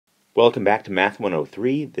Welcome back to Math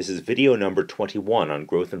 103. This is video number 21 on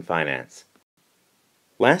growth and finance.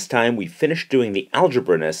 Last time we finished doing the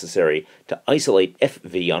algebra necessary to isolate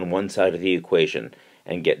FV on one side of the equation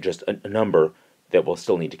and get just a number that we'll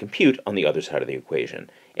still need to compute on the other side of the equation.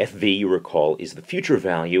 FV, you recall, is the future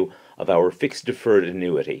value of our fixed deferred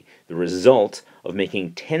annuity, the result of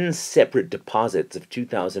making 10 separate deposits of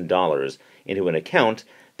 $2,000 into an account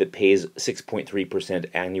that pays 6.3%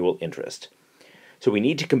 annual interest. So we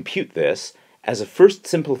need to compute this. As a first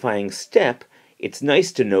simplifying step, it's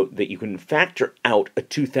nice to note that you can factor out a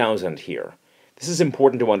 2,000 here. This is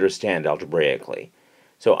important to understand algebraically.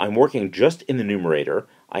 So I'm working just in the numerator.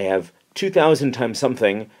 I have 2,000 times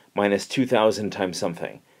something minus 2,000 times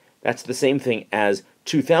something. That's the same thing as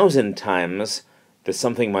 2,000 times the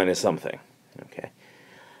something minus something. Okay.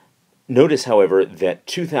 Notice, however, that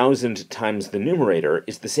 2,000 times the numerator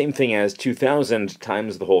is the same thing as 2,000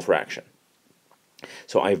 times the whole fraction.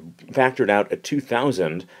 So I've factored out a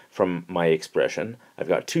 2,000 from my expression. I've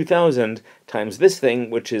got 2,000 times this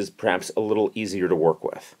thing, which is perhaps a little easier to work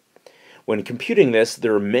with. When computing this,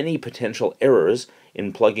 there are many potential errors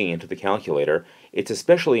in plugging into the calculator. It's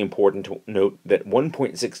especially important to note that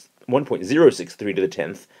 1.063 to the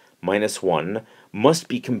 10th minus 1 must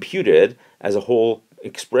be computed as a whole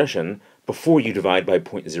expression before you divide by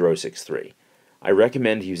 0.063. I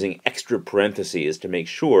recommend using extra parentheses to make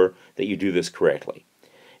sure that you do this correctly.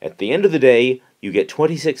 At the end of the day, you get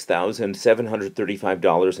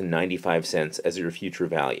 $26,735.95 as your future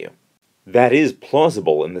value. That is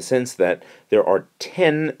plausible in the sense that there are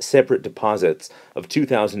 10 separate deposits of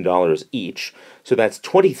 $2,000 each, so that's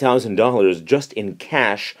 $20,000 just in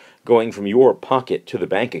cash going from your pocket to the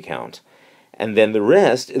bank account. And then the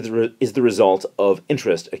rest is the result of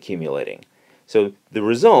interest accumulating. So the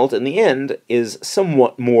result, in the end, is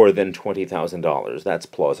somewhat more than $20,000. That's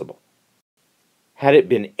plausible. Had it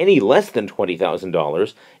been any less than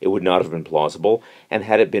 $20,000, it would not have been plausible, and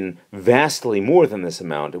had it been vastly more than this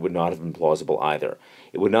amount, it would not have been plausible either.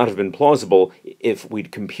 It would not have been plausible if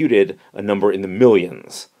we'd computed a number in the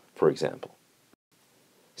millions, for example.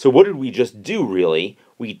 So what did we just do, really?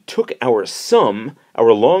 We took our sum,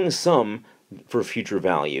 our long sum for future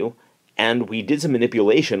value, and we did some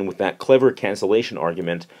manipulation with that clever cancellation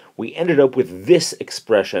argument. We ended up with this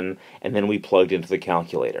expression, and then we plugged into the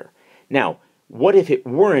calculator. Now, what if it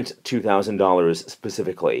weren't $2,000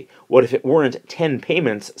 specifically? What if it weren't 10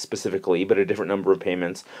 payments specifically, but a different number of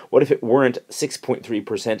payments? What if it weren't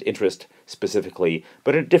 6.3% interest specifically,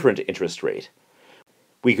 but a different interest rate?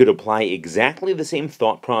 We could apply exactly the same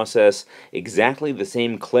thought process, exactly the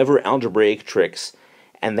same clever algebraic tricks,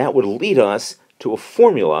 and that would lead us to a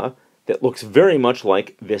formula that looks very much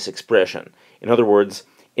like this expression. In other words,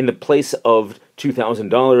 in the place of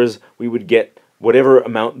 $2,000, we would get whatever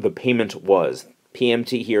amount the payment was.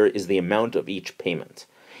 PMT here is the amount of each payment.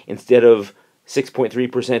 Instead of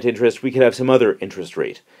 6.3% interest, we could have some other interest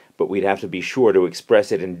rate, but we'd have to be sure to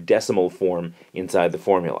express it in decimal form inside the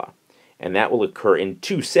formula. And that will occur in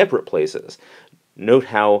two separate places. Note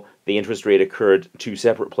how the interest rate occurred two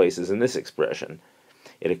separate places in this expression.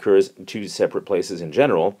 It occurs in two separate places in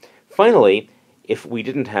general. Finally, if we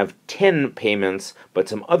didn't have 10 payments, but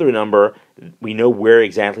some other number, we know where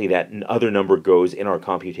exactly that other number goes in our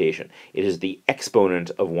computation. It is the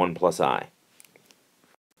exponent of 1 plus I.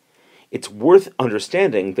 It's worth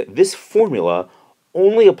understanding that this formula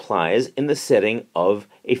only applies in the setting of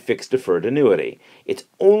a fixed deferred annuity. It's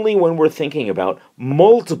only when we're thinking about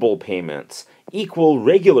multiple payments, equal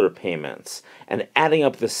regular payments, and adding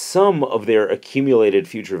up the sum of their accumulated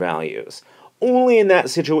future values. Only in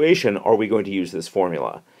that situation are we going to use this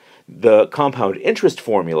formula. The compound interest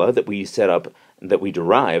formula that we set up, that we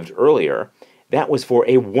derived earlier, that was for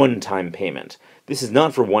a one-time payment. This is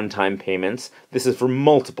not for one-time payments, this is for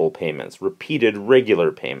multiple payments, repeated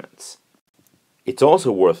regular payments. It's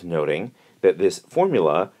also worth noting that this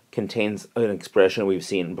formula contains an expression we've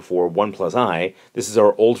seen before, 1 plus I. This is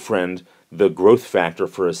our old friend, the growth factor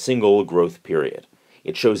for a single growth period.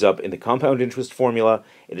 It shows up in the compound interest formula,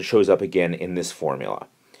 and it shows up again in this formula.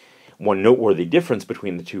 One noteworthy difference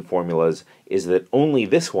between the two formulas is that only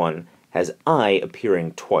this one has I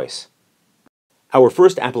appearing twice. Our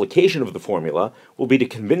first application of the formula will be to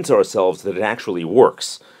convince ourselves that it actually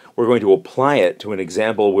works. We're going to apply it to an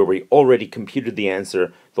example where we already computed the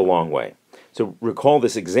answer the long way. So recall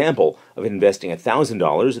this example of investing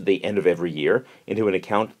 $1,000 at the end of every year into an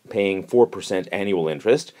account paying 4% annual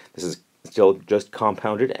interest. This is still just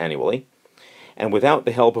compounded annually. And without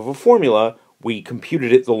the help of a formula, we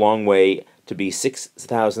computed it the long way to be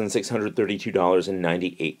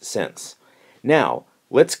 $6,632.98. Now,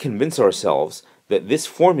 let's convince ourselves that this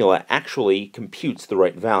formula actually computes the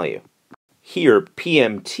right value. Here,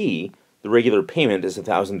 PMT, the regular payment, is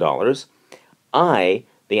 $1,000. I,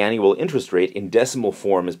 the annual interest rate in decimal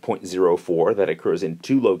form, is 0.04. That occurs in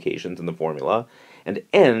 2 locations in the formula. And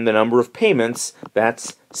N, the number of payments,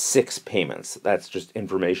 that's 6 payments. That's just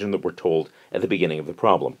information that we're told at the beginning of the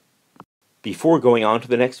problem. Before going on to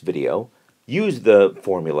the next video, use the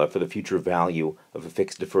formula for the future value of a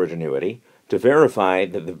fixed deferred annuity to verify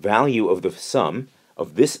that the value of the sum,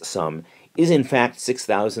 of this sum, is in fact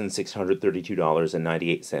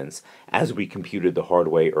 $6,632.98, as we computed the hard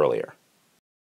way earlier.